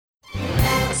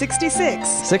66.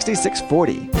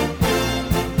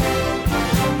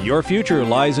 6640. Your future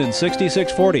lies in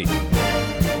 6640.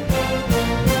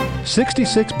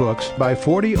 66 books by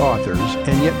 40 authors,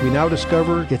 and yet we now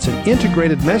discover it's an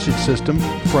integrated message system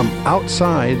from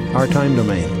outside our time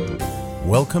domain.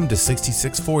 Welcome to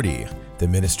 6640, the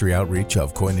ministry outreach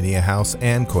of Koinonia House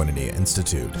and Koinonia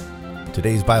Institute.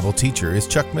 Today's Bible teacher is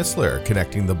Chuck Missler,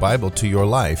 connecting the Bible to your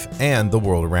life and the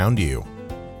world around you.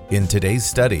 In today's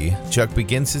study, Chuck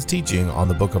begins his teaching on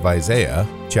the book of Isaiah,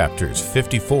 chapters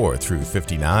 54 through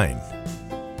 59.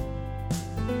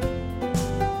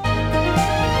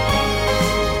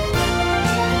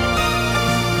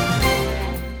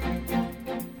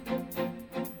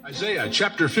 Isaiah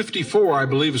chapter 54, I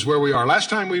believe, is where we are. Last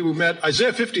time we met,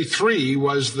 Isaiah 53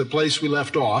 was the place we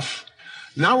left off.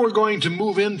 Now we're going to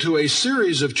move into a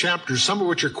series of chapters, some of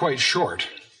which are quite short.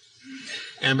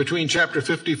 And between chapter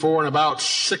 54 and about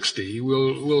 60,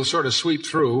 we'll sort of sweep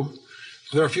through.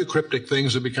 There are a few cryptic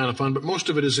things that would be kind of fun, but most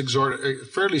of it is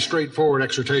fairly straightforward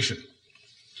exhortation.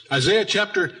 Isaiah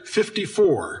chapter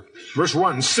 54, verse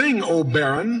 1, "Sing, O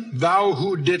barren, thou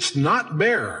who didst not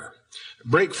bear.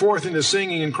 Break forth into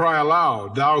singing and cry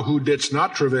aloud, thou who didst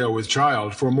not travail with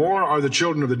child. For more are the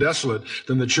children of the desolate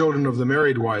than the children of the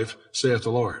married wife, saith the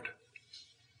Lord."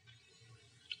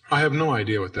 I have no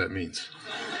idea what that means.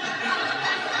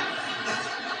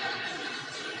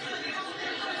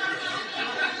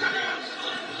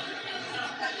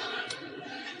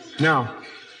 Now,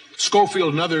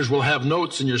 Schofield and others will have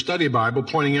notes in your study Bible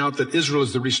pointing out that Israel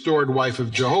is the restored wife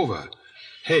of Jehovah.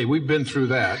 Hey, we've been through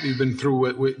that. We've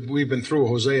been through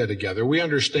Hosea together. We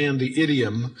understand the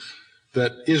idiom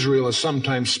that Israel is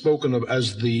sometimes spoken of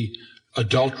as the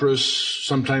adulteress,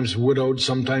 sometimes widowed,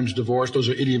 sometimes divorced. Those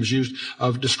are idioms used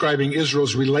of describing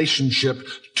Israel's relationship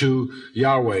to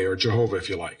Yahweh or Jehovah, if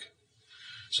you like.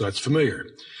 So that's familiar.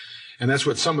 And that's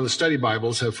what some of the study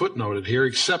Bibles have footnoted here,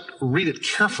 except read it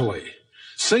carefully.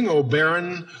 "Sing, O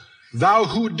barren, thou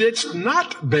who didst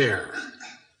not bear."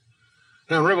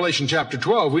 Now, in Revelation chapter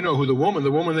 12, we know who the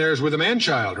woman there is with a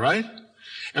man-child, right?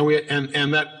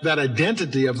 And that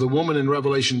identity of the woman in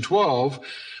Revelation 12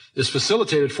 is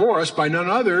facilitated for us by none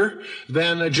other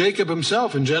than Jacob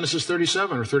himself in Genesis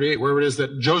 37 or 38, wherever it is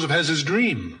that Joseph has his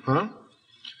dream, huh?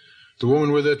 The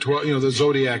woman with the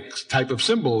zodiac type of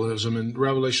symbolism in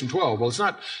Revelation 12. Well, it's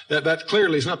not, that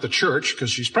clearly is not the church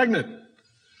because she's pregnant.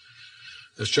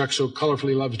 As Chuck so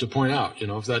colorfully loves to point out,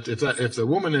 if the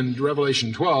woman in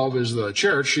Revelation 12 is the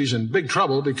church, she's in big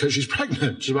trouble because she's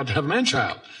pregnant. She's about to have a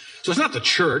man-child. So it's not the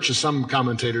church, as some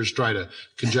commentators try to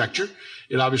conjecture.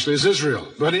 It obviously is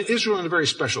Israel. But Israel in a very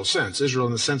special sense. Israel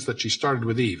in the sense that she started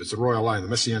with Eve. It's the royal line, the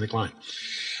messianic line.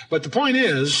 But the point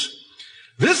is,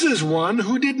 this is one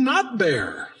who did not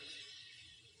bear.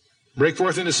 Break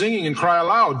forth into singing and cry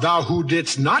aloud, thou who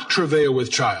didst not travail with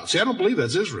child. See, I don't believe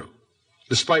that's Israel,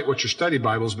 despite what your study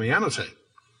Bibles may annotate.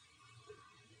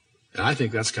 And I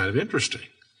think that's kind of interesting.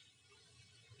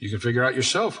 You can figure out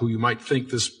yourself who you might think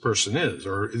this person is,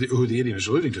 or who the idiom is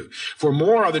alluding to. "For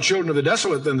more are the children of the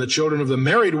desolate than the children of the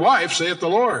married wife, saith the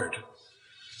Lord."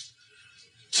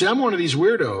 See, I'm one of these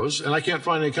weirdos, and I can't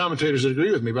find any commentators that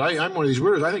agree with me, but I'm one of these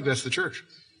weirdos. I think that's the church.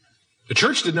 The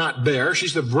church did not bear.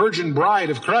 She's the virgin bride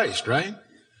of Christ, right?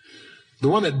 The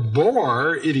one that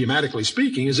bore, idiomatically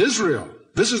speaking, is Israel.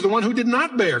 This is the one who did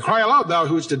not bear. "Cry aloud, thou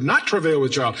who did not travail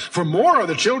with child. For more are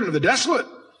the children of the desolate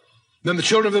than the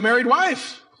children of the married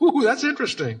wife." Ooh, that's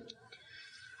interesting.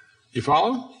 You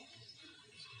follow?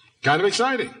 Kind of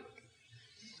exciting.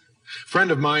 A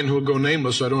friend of mine who will go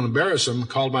nameless so I don't embarrass him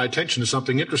called my attention to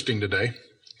something interesting today.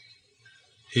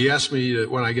 He asked me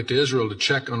when I get to Israel to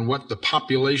check on what the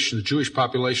Jewish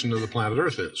population of the planet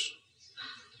Earth is.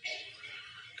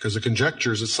 Because the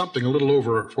conjecture is it's something a little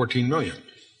over 14 million.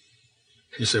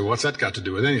 You say, well, what's that got to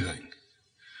do with anything?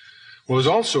 Well, there's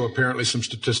also apparently some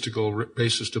statistical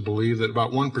basis to believe that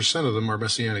about 1% of them are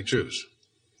Messianic Jews.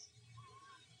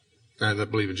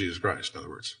 That believe in Jesus Christ, in other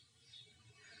words.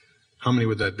 How many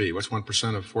would that be? What's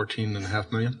 1% of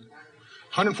 14.5 million?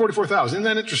 144,000. Isn't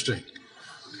that interesting?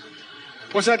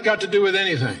 What's that got to do with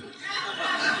anything?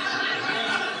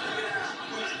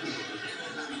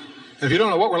 If you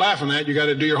don't know what we're laughing at, you got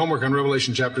to do your homework on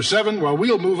Revelation chapter 7. Well,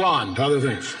 we'll move on to other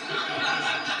things.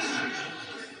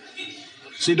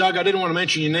 See, Doug, I didn't want to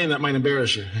mention your name. That might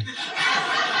embarrass you.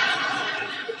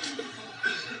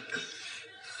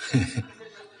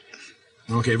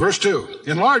 Okay, verse 2.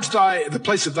 "Enlarge the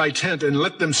place of thy tent, and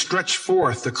let them stretch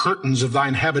forth the curtains of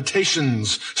thine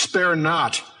habitations. Spare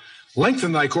not.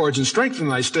 Lengthen thy cords, and strengthen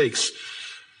thy stakes.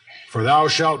 For thou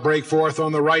shalt break forth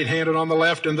on the right hand and on the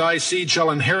left, and thy seed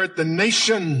shall inherit the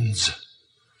nations.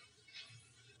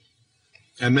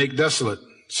 and make desolate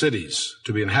cities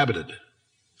to be inhabited.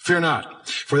 Fear not,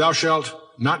 for thou shalt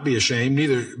not be ashamed,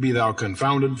 neither be thou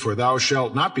confounded, for thou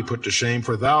shalt not be put to shame,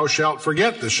 for thou shalt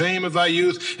forget the shame of thy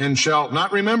youth, and shalt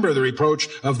not remember the reproach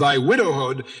of thy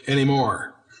widowhood any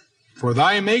more. For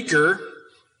thy Maker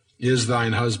is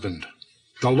thine husband.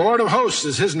 The Lord of hosts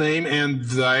is his name, and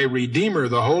thy Redeemer,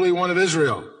 the Holy One of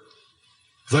Israel.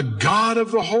 The God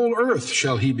of the whole earth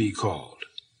shall he be called.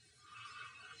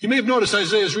 You may have noticed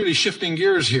Isaiah is really shifting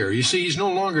gears here. You see, he's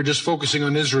no longer just focusing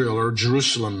on Israel or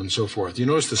Jerusalem and so forth. You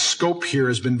notice the scope here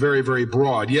has been very, very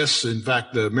broad. Yes, in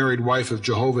fact, the married wife of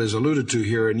Jehovah is alluded to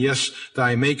here, and yes,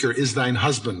 thy Maker is thine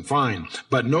husband. Fine.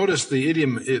 But notice the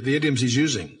idioms he's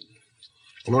using.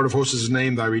 The Lord of hosts is his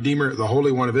name, thy Redeemer, the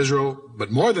Holy One of Israel. But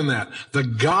more than that, the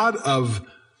God of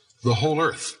the whole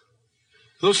earth.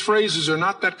 Those phrases are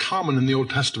not that common in the Old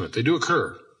Testament. They do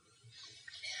occur.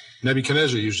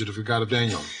 Nebuchadnezzar used it of the God of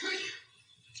Daniel,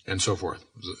 and so forth.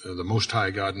 The Most High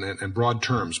God in broad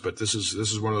terms. But this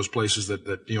is one of those places that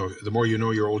the more you know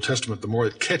your Old Testament, the more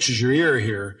it catches your ear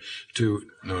here to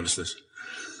notice this.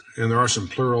 And there are some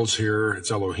plurals here.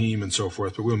 It's Elohim and so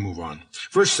forth, but we'll move on.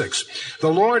 Verse 6, the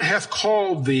Lord hath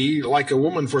called thee like a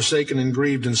woman forsaken and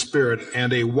grieved in spirit,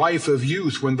 and a wife of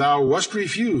youth when thou wast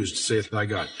refused, saith thy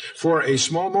God. For a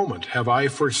small moment have I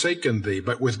forsaken thee,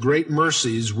 but with great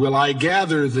mercies will I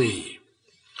gather thee.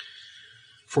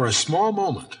 For a small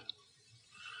moment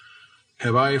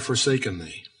have I forsaken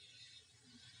thee.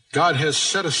 God has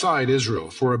set aside Israel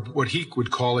for what he would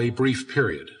call a brief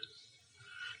period.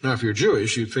 Now, if you're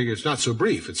Jewish, you'd figure it's not so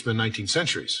brief. It's been 19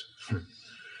 centuries.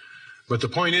 But the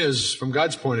point is, from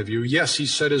God's point of view, yes, he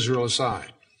set Israel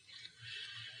aside.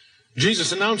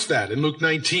 Jesus announced that in Luke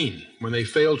 19, when they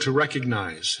failed to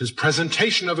recognize his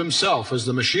presentation of himself as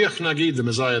the Mashiach Nagid, the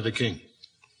Messiah, the King.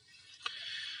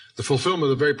 The fulfillment of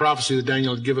the very prophecy that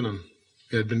Daniel had given him,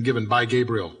 it had been given by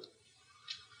Gabriel.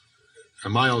 A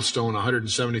milestone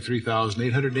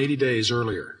 173,880 days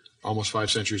earlier, almost 5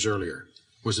 centuries earlier,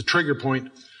 was the trigger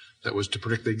point that was to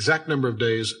predict the exact number of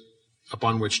days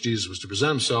upon which Jesus was to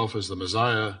present himself as the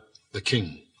Messiah, the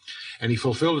King. And he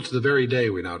fulfilled it to the very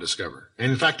day, we now discover.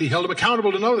 And in fact, he held him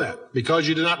accountable to know that. Because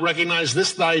you did not recognize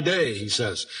this thy day, he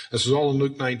says. This is all in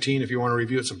Luke 19 if you want to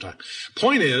review it sometime.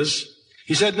 Point is,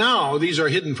 he said, now these are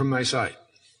hidden from thy sight.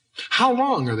 How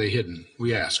long are they hidden,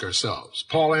 we ask ourselves.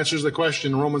 Paul answers the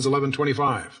question in Romans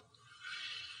 11:25.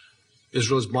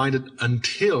 Israel is blinded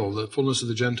until the fullness of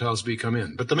the Gentiles be come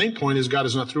in. But the main point is God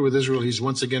is not through with Israel. He's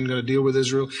once again going to deal with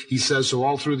Israel. He says so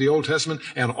all through the Old Testament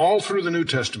and all through the New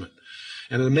Testament.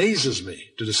 And it amazes me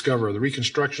to discover the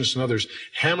Reconstructionists and others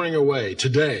hammering away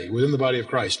today within the body of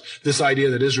Christ this idea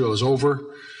that Israel is over,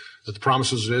 that the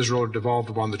promises of Israel are devolved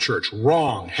upon the church.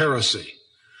 Wrong. Heresy.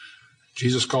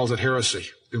 Jesus calls it heresy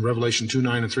in Revelation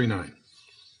 2:9 and 3:9.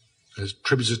 He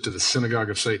attributes it to the synagogue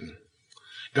of Satan.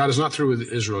 God is not through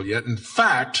with Israel yet. In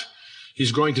fact,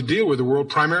 he's going to deal with the world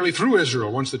primarily through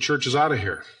Israel once the church is out of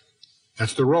here.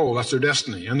 That's their role. That's their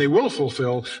destiny. And they will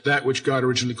fulfill that which God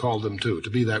originally called them to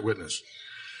be that witness.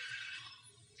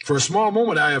 For a small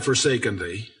moment I have forsaken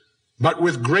thee, but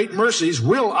with great mercies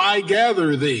will I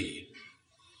gather thee.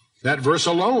 That verse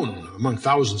alone, among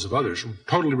thousands of others,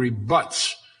 totally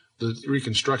rebuts the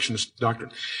Reconstructionist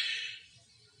doctrine.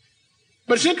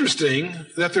 But it's interesting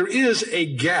that there is a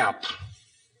gap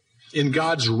in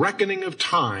God's reckoning of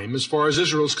time as far as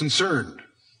Israel is concerned.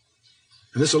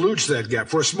 And this alludes to that gap.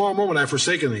 For a small moment I have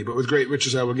forsaken thee, but with great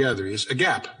riches I will gather thee. It's a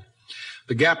gap.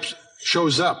 The gap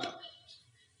shows up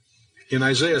in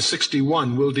Isaiah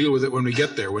 61. We'll deal with it when we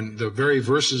get there, when the very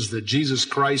verses that Jesus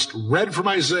Christ read from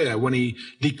Isaiah when he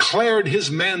declared his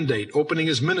mandate, opening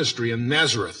his ministry in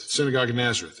Nazareth, synagogue of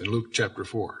Nazareth, in Luke chapter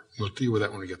 4. We'll deal with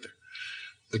that when we get there.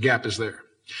 The gap is there.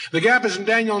 The gap is in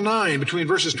Daniel 9 between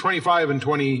verses 25 and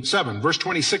 27. Verse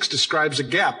 26 describes a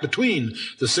gap between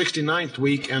the 69th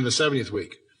week and the 70th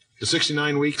week. The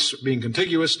 69 weeks being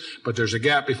contiguous, but there's a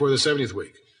gap before the 70th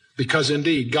week. Because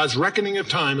indeed, God's reckoning of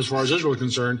time, as far as Israel is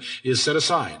concerned, is set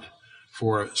aside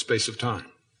for a space of time.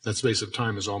 That space of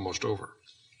time is almost over.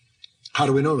 How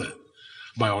do we know that?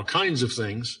 By all kinds of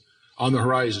things on the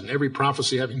horizon. Every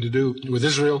prophecy having to do with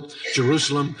Israel,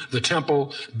 Jerusalem, the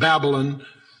temple, Babylon,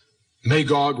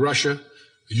 Magog, Russia,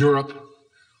 Europe,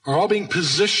 are all being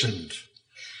positioned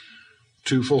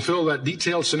to fulfill that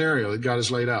detailed scenario that God has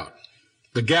laid out.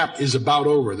 The gap is about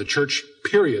over. The church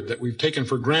period that we've taken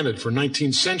for granted for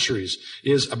 19 centuries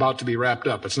is about to be wrapped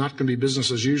up. It's not going to be business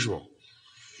as usual.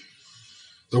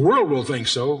 The world will think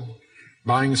so,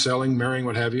 buying, selling, marrying,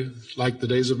 what have you, like the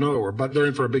days of Noah, but they're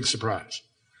in for a big surprise.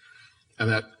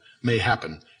 And that may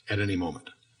happen at any moment.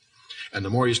 And the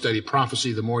more you study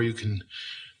prophecy, the more you can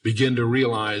begin to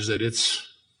realize that it's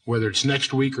whether it's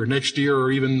next week or next year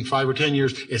or even 5 or 10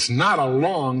 years, it's not a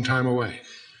long time away.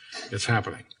 It's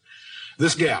happening.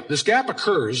 This gap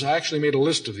occurs. I actually made a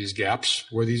list of these gaps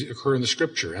where these occur in the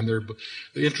Scripture, and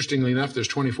interestingly enough, there's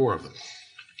 24 of them.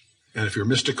 And if you're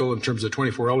mystical in terms of the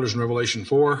 24 elders in Revelation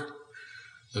 4,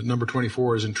 the number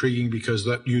 24 is intriguing because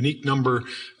that unique number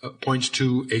points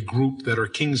to a group that are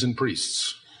kings and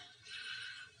priests.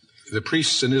 The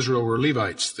priests in Israel were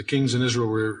Levites. The kings in Israel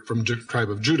were from the tribe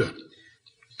of Judah.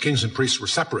 Kings and priests were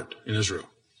separate in Israel.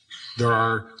 There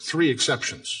are 3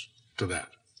 exceptions to that.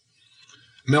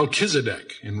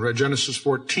 Melchizedek in Genesis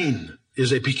 14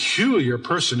 is a peculiar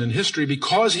person in history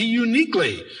because he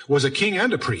uniquely was a king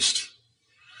and a priest.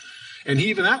 And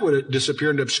even that would disappear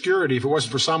into obscurity if it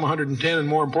wasn't for Psalm 110 and,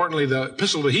 more importantly, the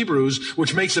Epistle to the Hebrews,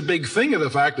 which makes a big thing of the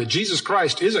fact that Jesus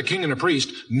Christ is a king and a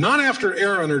priest, not after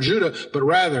Aaron or Judah, but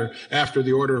rather after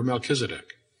the order of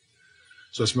Melchizedek.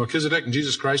 So it's Melchizedek and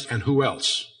Jesus Christ, and who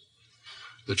else?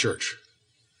 The church.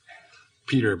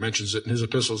 Peter mentions it in his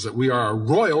epistles that we are a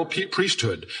royal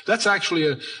priesthood. That's actually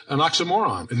an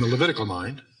oxymoron in the Levitical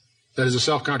mind. That is a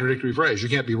self-contradictory phrase. You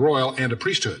can't be royal and a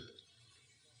priesthood.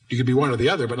 You could be one or the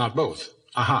other, but not both.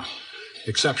 Aha.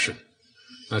 Exception.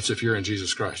 That's if you're in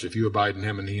Jesus Christ. If you abide in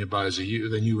him and he abides in you,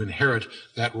 then you inherit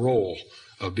that role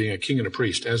of being a king and a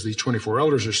priest, as these 24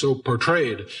 elders are so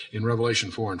portrayed in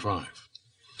Revelation 4 and 5.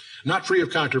 Not free of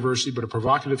controversy, but a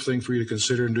provocative thing for you to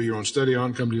consider and do your own study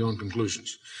on, come to your own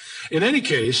conclusions. In any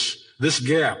case, this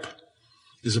gap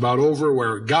is about over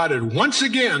where God once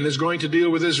again is going to deal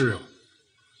with Israel.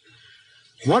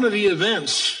 One of the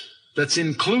events that's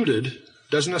included,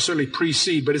 doesn't necessarily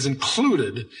precede, but is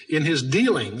included in his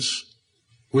dealings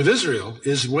with Israel,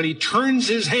 is when he turns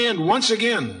his hand once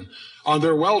again on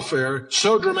their welfare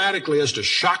so dramatically as to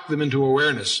shock them into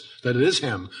awareness that it is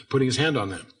him putting his hand on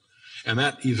them. And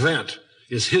that event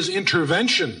is his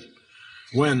intervention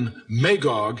when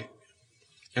Magog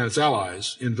and its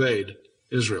allies invade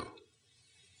Israel.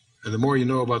 And the more you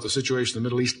know about the situation in the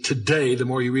Middle East today, the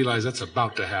more you realize that's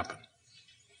about to happen.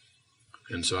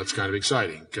 And so that's kind of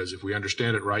exciting, because if we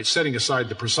understand it right, setting aside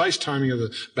the precise timing of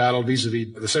the battle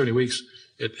vis-a-vis the 70 weeks,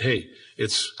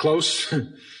 it's close,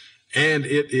 and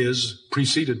it is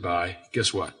preceded by,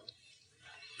 guess what?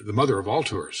 The mother of all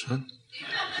tours, huh?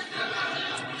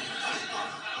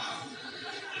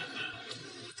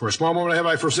 For a small moment have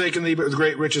I forsaken thee, but with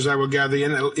great riches I will gather thee.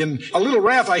 In a little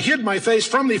wrath I hid my face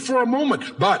from thee for a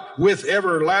moment, but with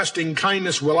everlasting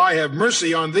kindness will I have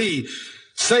mercy on thee,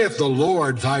 saith the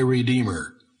Lord thy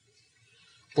Redeemer.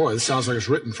 Boy, this sounds like it's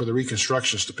written for the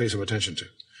Reconstructionists to pay some attention to.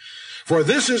 For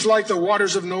this is like the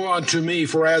waters of Noah unto me,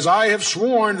 for as I have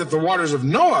sworn that the waters of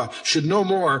Noah should no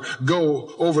more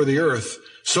go over the earth,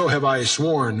 so have I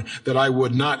sworn that I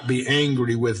would not be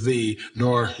angry with thee,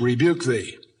 nor rebuke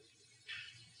thee.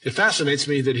 It fascinates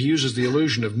me that he uses the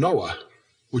allusion of Noah,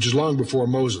 which is long before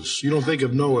Moses. You don't think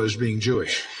of Noah as being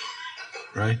Jewish,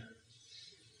 right?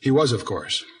 He was, of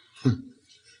course.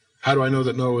 How do I know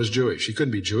that Noah was Jewish? He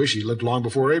couldn't be Jewish. He lived long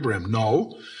before Abraham.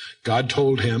 No. God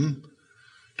told him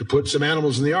to put some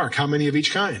animals in the ark. How many of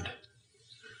each kind?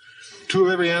 2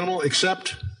 of every animal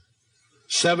except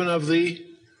 7 of the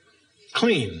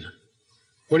clean.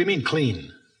 What do you mean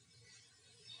clean?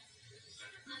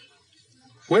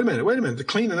 Wait a minute. The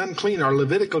clean and unclean are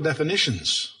Levitical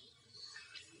definitions.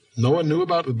 Noah knew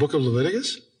about the book of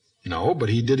Leviticus? No, but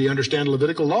did he understand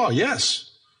Levitical law? Yes.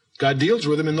 God deals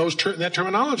with him in that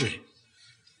terminology.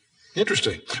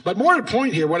 Interesting. But more to the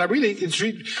point here, what I really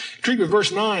intrigued with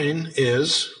verse 9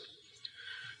 is,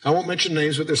 I won't mention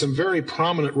names, but there's some very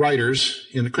prominent writers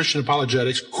in the Christian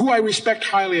apologetics who I respect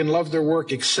highly and love their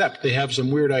work, except they have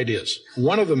some weird ideas.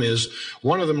 One of them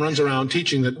runs around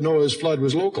teaching that Noah's flood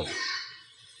was local.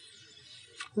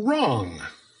 Wrong.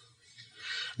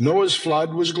 Noah's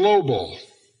flood was global.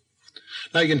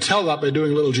 Now you can tell that by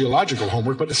doing a little geological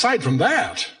homework, but aside from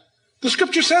that, the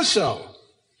Scripture says so.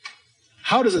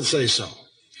 How does it say so?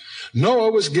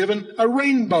 Noah was given a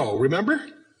rainbow, remember?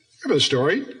 Remember the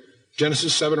story?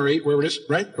 Genesis 7 or 8, wherever it is,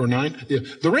 right? Or 9.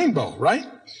 The rainbow, right?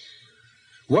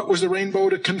 What was the rainbow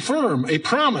to confirm? A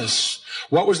promise.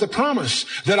 What was the promise?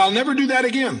 That I'll never do that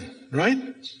again, right?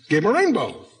 Gave him a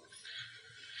rainbow.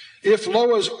 If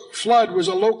Noah's flood was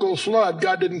a local flood,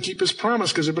 God didn't keep his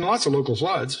promise because there have been lots of local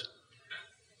floods.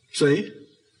 See?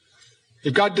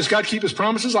 Does God keep his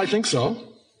promises? I think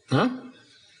so. Huh?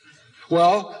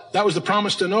 Well, that was the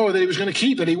promise to Noah that he was going to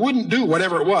keep, that he wouldn't do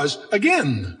whatever it was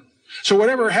again. So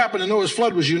whatever happened in Noah's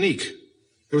flood was unique.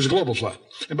 It was a global flood.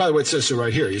 And by the way, it says so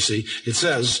right here, you see. It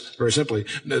says, very simply,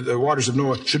 the waters of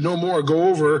Noah should no more go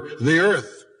over the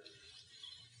earth.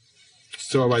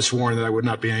 So have I sworn that I would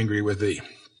not be angry with thee.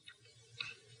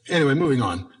 Anyway, moving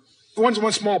on. One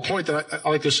small point that I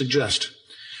like to suggest.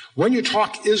 When you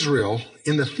talk Israel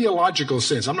in the theological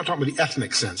sense, I'm not talking about the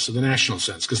ethnic sense or the national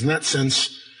sense, because in that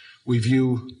sense, we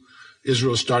view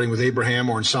Israel starting with Abraham,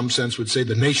 or in some sense would say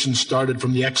the nation started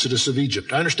from the exodus of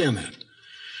Egypt. I understand that.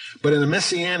 But in a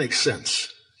messianic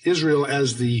sense, Israel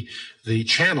as the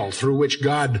channel through which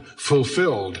God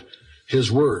fulfilled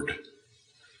his word.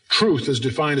 Truth is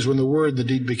defined as when the word and the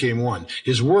deed became one.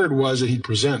 His word was that he'd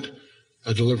present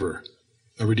a deliverer,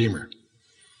 a redeemer.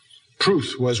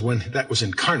 Truth was when that was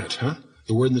incarnate,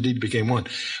 The word and the deed became one.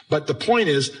 But the point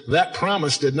is, that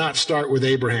promise did not start with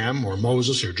Abraham or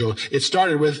Moses or Joe. It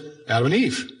started with Adam and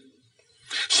Eve.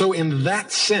 So in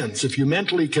that sense, if you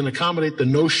mentally can accommodate the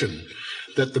notion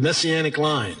that the messianic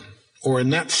line, or in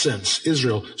that sense,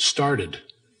 Israel started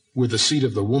with the seed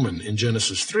of the woman in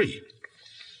Genesis 3,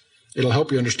 it'll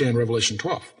help you understand Revelation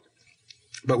 12.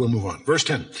 But we'll move on. Verse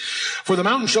 10. For the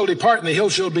mountain shall depart and the hill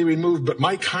shall be removed, but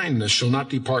my kindness shall not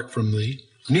depart from thee.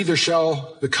 Neither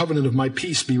shall the covenant of my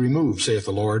peace be removed, saith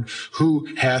the Lord, who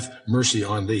hath mercy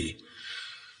on thee.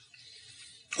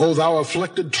 O thou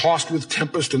afflicted, tossed with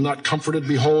tempest, and not comforted,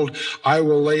 behold, I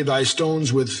will lay thy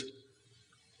stones with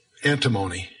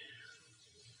antimony,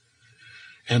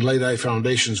 and lay thy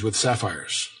foundations with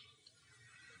sapphires.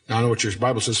 Now, I know what your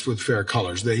Bible says with fair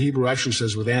colors. The Hebrew actually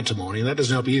says with antimony, and that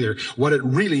doesn't help either. What it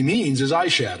really means is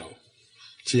eyeshadow.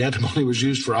 See, antimony was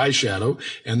used for eyeshadow,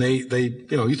 and they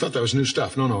you thought that was new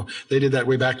stuff. No, they did that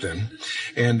way back then.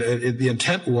 And the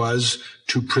intent was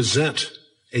to present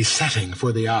a setting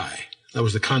for the eye. That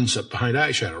was the concept behind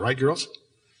eyeshadow, right, girls?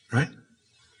 Right?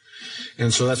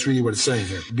 And so that's really what it's saying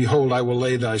here. Behold, I will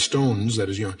lay thy stones, that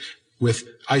is, with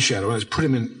eyeshadow, and put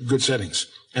them in good settings,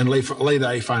 and lay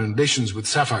thy foundations with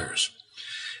sapphires.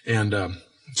 And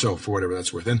so for whatever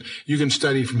that's worth. And you can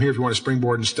study from here, if you want to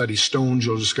springboard and study stones,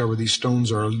 you'll discover these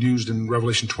stones are used in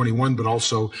Revelation 21, but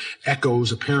also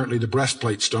echoes, apparently, the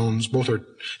breastplate stones. Both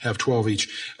have 12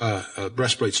 each,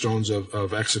 breastplate stones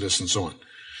of Exodus and so on.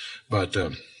 But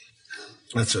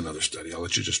that's another study. I'll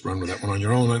let you just run with that one on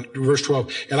your own. Verse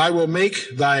 12, and I will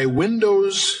make thy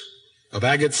windows of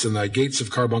agates, and thy gates of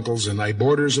carbuncles, and thy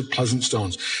borders of pleasant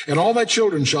stones. And all thy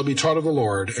children shall be taught of the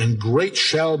Lord, and great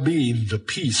shall be the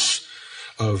peace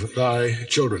of thy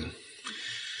children.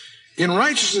 In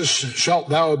righteousness shalt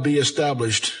thou be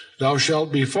established. Thou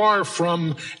shalt be far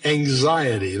from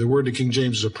anxiety. The word to King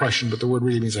James is oppression, but the word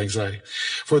really means anxiety.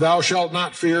 For thou shalt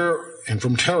not fear, and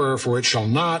from terror, for it shall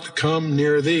not come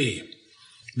near thee.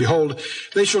 Behold,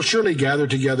 they shall surely gather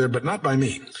together, but not by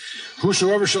me.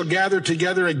 Whosoever shall gather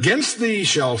together against thee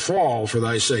shall fall for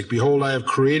thy sake. Behold, I have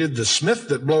created the smith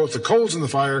that bloweth the coals in the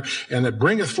fire, and that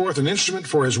bringeth forth an instrument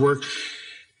for his work.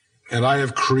 And I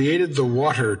have created the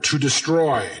water to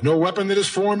destroy. No weapon that is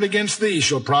formed against thee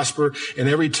shall prosper, and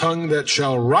every tongue that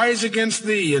shall rise against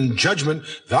thee in judgment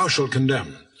thou shalt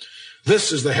condemn.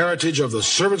 This is the heritage of the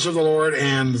servants of the Lord,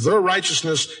 and their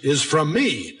righteousness is from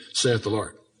me, saith the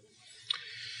Lord.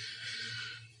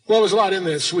 Well, there's a lot in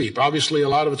that sweep. Obviously, a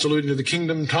lot of it's alluding to the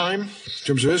kingdom time in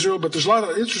terms of Israel, but there's a lot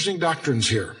of interesting doctrines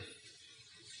here.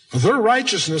 Their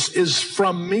righteousness is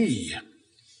from me.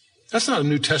 That's not a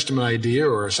New Testament idea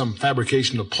or some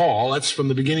fabrication of Paul. That's from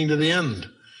the beginning to the end.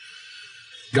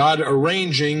 God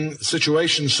arranging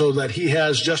situations so that he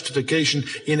has justification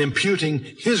in imputing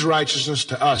his righteousness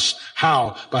to us.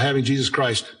 How? By having Jesus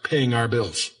Christ paying our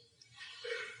bills.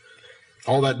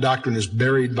 All that doctrine is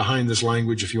buried behind this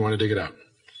language if you want to dig it out.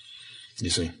 You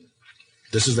see,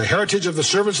 this is the heritage of the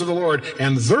servants of the Lord,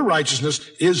 and their righteousness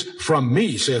is from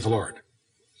me, saith the Lord.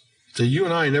 So you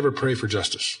and I never pray for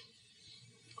justice.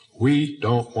 We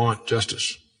don't want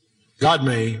justice. God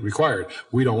may require it.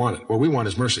 We don't want it. What we want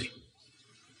is mercy.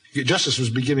 Justice was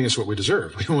be giving us what we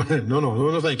deserve. We want it.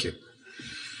 No, thank you.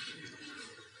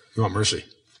 We want mercy.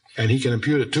 And he can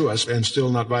impute it to us and still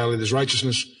not violate his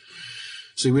righteousness.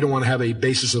 See, we don't want to have a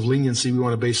basis of leniency. We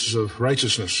want a basis of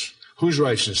righteousness. Whose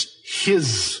righteousness?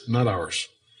 His, not ours.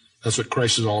 That's what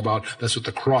Christ is all about. That's what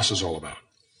the cross is all about.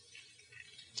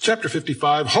 Chapter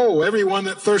 55, Ho, everyone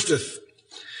that thirsteth,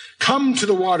 come to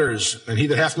the waters, and he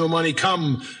that hath no money,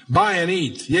 come, buy and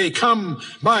eat. Yea, come,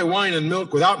 buy wine and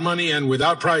milk without money and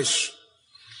without price.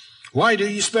 Why do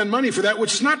ye spend money for that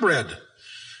which is not bread,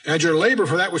 and your labor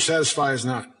for that which satisfies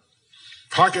not?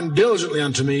 Hearken diligently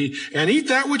unto me, and eat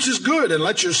that which is good, and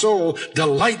let your soul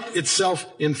delight itself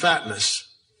in fatness.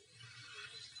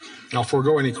 I'll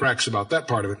forego any cracks about that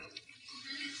part of it.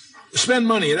 Spend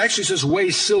money. It actually says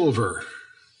weigh silver.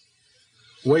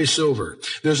 Weigh silver.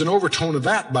 There's an overtone of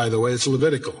that, by the way. It's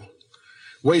Levitical.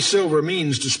 Weigh silver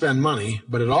means to spend money,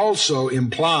 but it also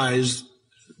implies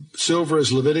silver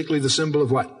is Levitically the symbol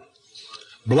of what?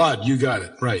 Blood, you got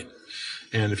it, right.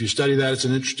 And if you study that, it's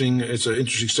an interesting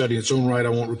study in its own right. I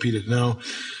won't repeat it now.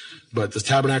 But the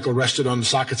tabernacle rested on the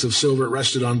sockets of silver. It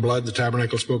rested on blood. The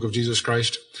tabernacle spoke of Jesus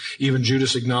Christ. Even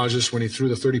Judas acknowledged this when he threw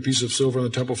the 30 pieces of silver on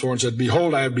the temple floor and said,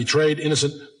 "Behold, I have betrayed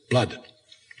innocent blood."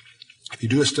 If you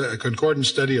do a concordant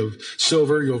study of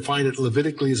silver, you'll find it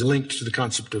Levitically is linked to the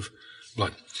concept of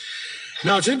blood.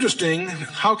 Now, it's interesting.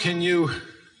 How can you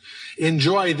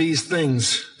enjoy these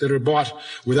things that are bought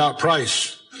without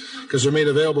price? Because they're made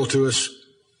available to us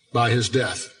by his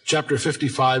death. Chapter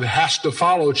 55 has to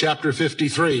follow chapter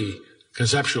 53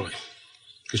 conceptually.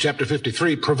 Because chapter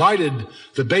 53 provided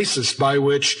the basis by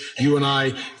which you and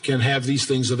I can have these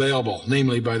things available,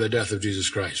 namely by the death of Jesus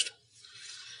Christ.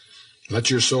 Let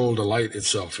your soul delight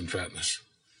itself in fatness.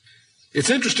 It's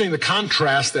interesting the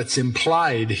contrast that's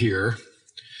implied here.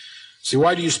 See,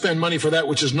 why do you spend money for that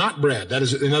which is not bread? That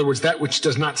is, in other words, that which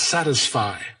does not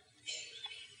satisfy.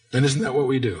 And isn't that what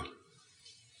we do?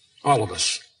 All of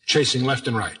us, chasing left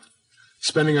and right,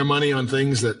 spending our money on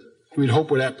things that we'd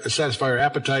hope would satisfy our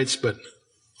appetites, but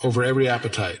over every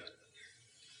appetite,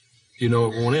 you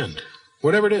know it won't end.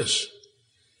 Whatever it is.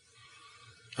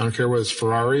 I don't care whether it's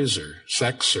Ferraris or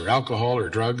sex or alcohol or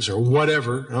drugs or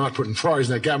whatever. I'm not putting Ferraris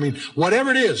in that guy. I mean, whatever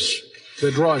it is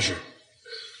that draws you,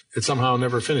 it somehow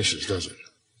never finishes, does it?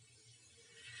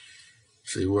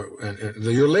 See,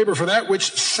 your labor for that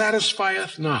which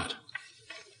satisfieth not.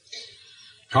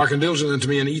 Hearken diligently unto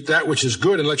me, and eat that which is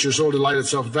good, and let your soul delight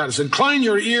itself in fatness. Incline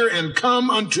your ear, and come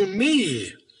unto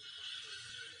me,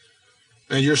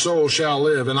 and your soul shall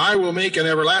live. And I will make an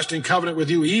everlasting covenant with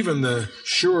you, even the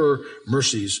sure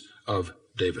mercies of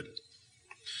David.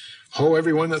 Ho,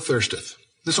 everyone that thirsteth.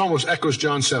 This almost echoes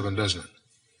John 7, doesn't it?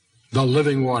 The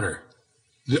living water.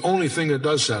 The only thing that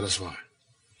does satisfy.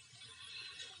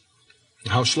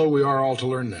 How slow we are all to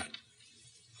learn that.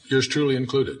 Yours truly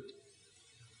included.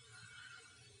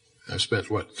 I've spent,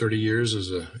 30 years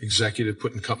as an executive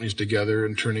putting companies together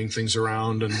and turning things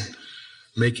around and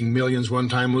making millions one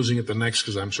time, losing it the next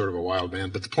because I'm sort of a wild man.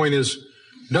 But the point is,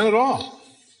 done it all.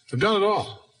 I've done it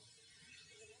all.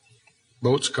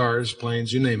 Boats, cars,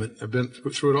 planes, you name it. I've been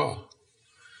through it all.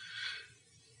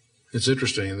 It's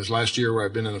interesting. In this last year where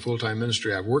I've been in a full-time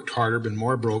ministry, I've worked harder, been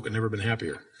more broke, and never been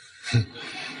happier.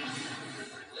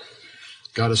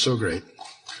 God is so great.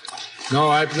 No,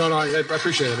 I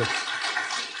appreciate it.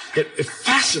 It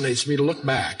fascinates me to look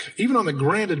back, even on the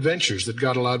grand adventures that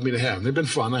God allowed me to have. They've been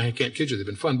fun. I can't kid you, they've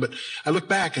been fun. But I look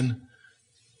back and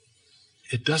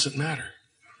it doesn't matter.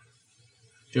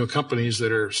 You know, companies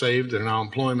that are saved, that are now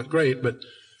employment, great, but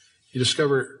you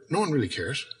discover no one really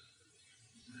cares.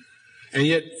 And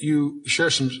yet you share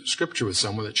some scripture with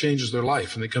someone that changes their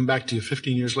life, and they come back to you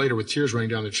 15 years later with tears running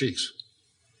down their cheeks.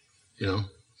 You know,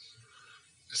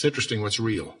 it's interesting what's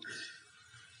real.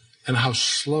 And how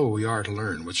slow we are to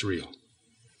learn what's real.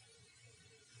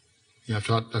 You know,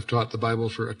 I've taught the Bible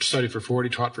studied for 40,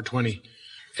 taught for 20.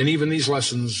 And even these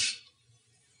lessons,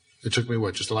 it took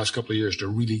me, just the last couple of years to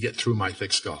really get through my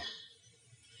thick skull.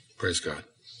 Praise God.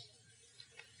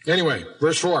 Anyway,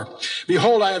 verse 4.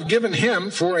 Behold, I have given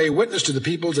him for a witness to the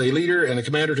peoples, a leader and a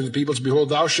commander to the peoples. Behold,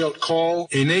 thou shalt call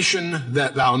a nation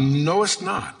that thou knowest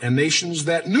not, and nations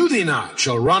that knew thee not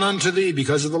shall run unto thee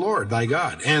because of the Lord thy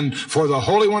God, and for the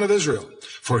Holy One of Israel,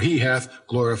 for he hath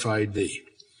glorified thee.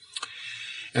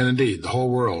 And indeed, the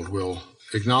whole world will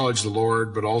acknowledge the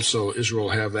Lord, but also Israel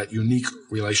will have that unique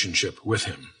relationship with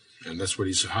him. And that's what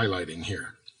he's highlighting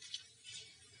here.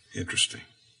 Interesting.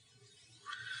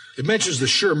 It mentions the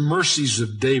sure mercies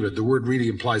of David. The word really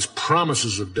implies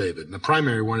promises of David. And the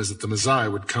primary one is that the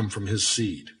Messiah would come from his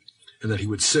seed and that he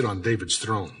would sit on David's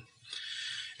throne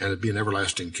and it'd be an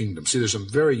everlasting kingdom. See, there's some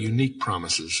very unique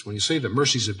promises. When you say the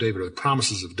mercies of David or the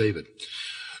promises of David,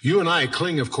 you and I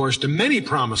cling, of course, to many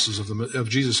promises of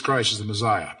Jesus Christ as the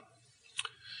Messiah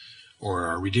or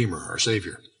our Redeemer, our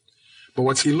Savior. But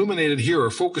what's illuminated here or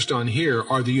focused on here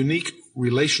are the unique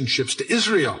relationships to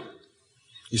Israel.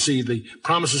 You see, the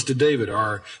promises to David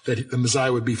are that the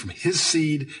Messiah would be from his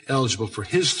seed, eligible for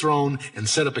his throne, and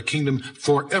set up a kingdom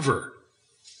forever.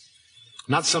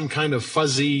 Not some kind of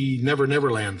fuzzy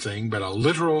never-never-land thing, but a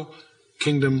literal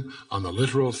kingdom on the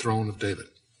literal throne of David.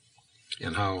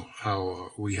 And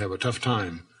how we have a tough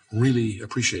time really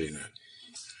appreciating that.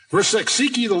 Verse 6,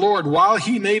 seek ye the Lord while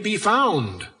he may be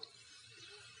found.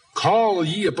 Call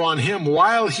ye upon him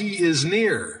while he is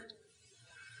near.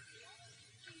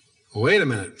 Wait a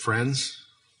minute, friends.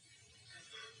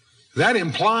 That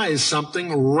implies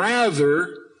something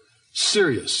rather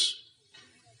serious.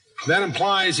 That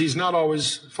implies he's not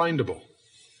always findable.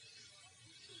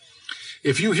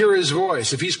 If you hear his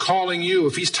voice, if he's calling you,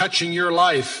 if he's touching your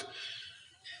life,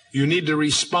 You need to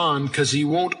respond because he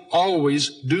won't always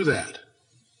do that.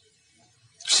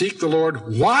 Seek the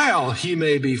Lord while he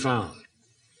may be found.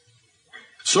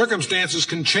 Circumstances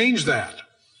can change that.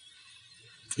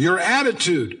 Your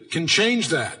attitude can change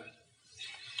that.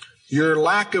 Your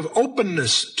lack of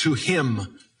openness to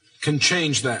him can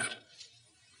change that.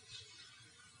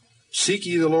 Seek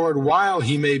ye the Lord while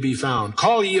he may be found.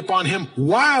 Call ye upon him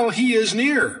while he is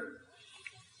near.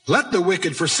 Let the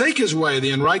wicked forsake his way,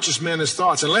 the unrighteous man his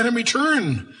thoughts, and let him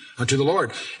return unto the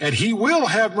Lord. And he will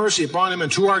have mercy upon him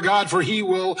and to our God, for he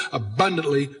will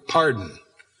abundantly pardon.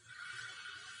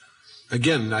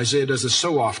 Again, Isaiah does this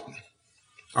so often.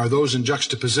 Are those in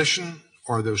juxtaposition,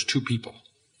 or are those two people?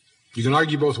 You can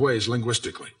argue both ways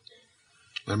linguistically.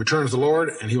 Let him return to the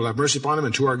Lord, and he will have mercy upon him,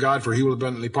 and to our God, for he will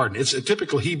abundantly pardon. It's a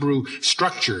typical Hebrew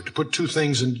structure to put two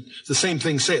things in the same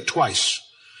thing, say it twice.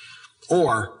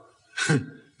 Or,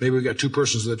 maybe we've got two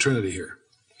persons of the Trinity here.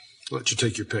 I'll let you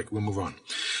take your pick. We'll move on.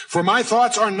 For my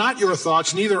thoughts are not your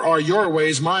thoughts, neither are your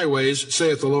ways my ways,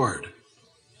 saith the Lord.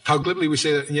 How glibly we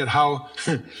say that, and yet how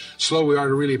slow we are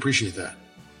to really appreciate that.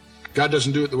 God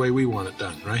doesn't do it the way we want it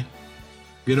done, right?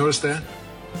 Have you noticed that?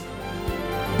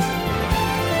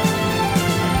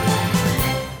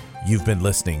 You've been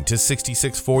listening to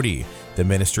 6640, the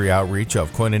ministry outreach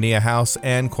of Koinonia House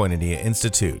and Koinonia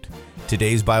Institute.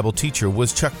 Today's Bible teacher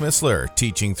was Chuck Missler,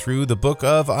 teaching through the book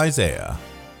of Isaiah.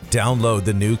 Download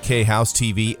the new K-House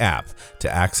TV app to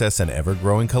access an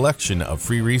ever-growing collection of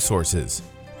free resources.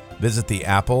 Visit the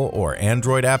Apple or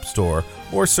Android App Store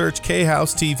or search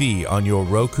K-House TV on your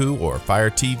Roku or Fire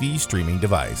TV streaming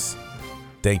device.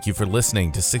 Thank you for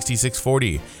listening to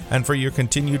 6640 and for your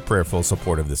continued prayerful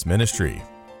support of this ministry.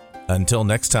 Until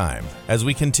next time, as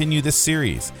we continue this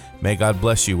series, may God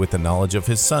bless you with the knowledge of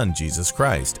His Son, Jesus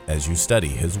Christ, as you study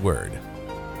His Word.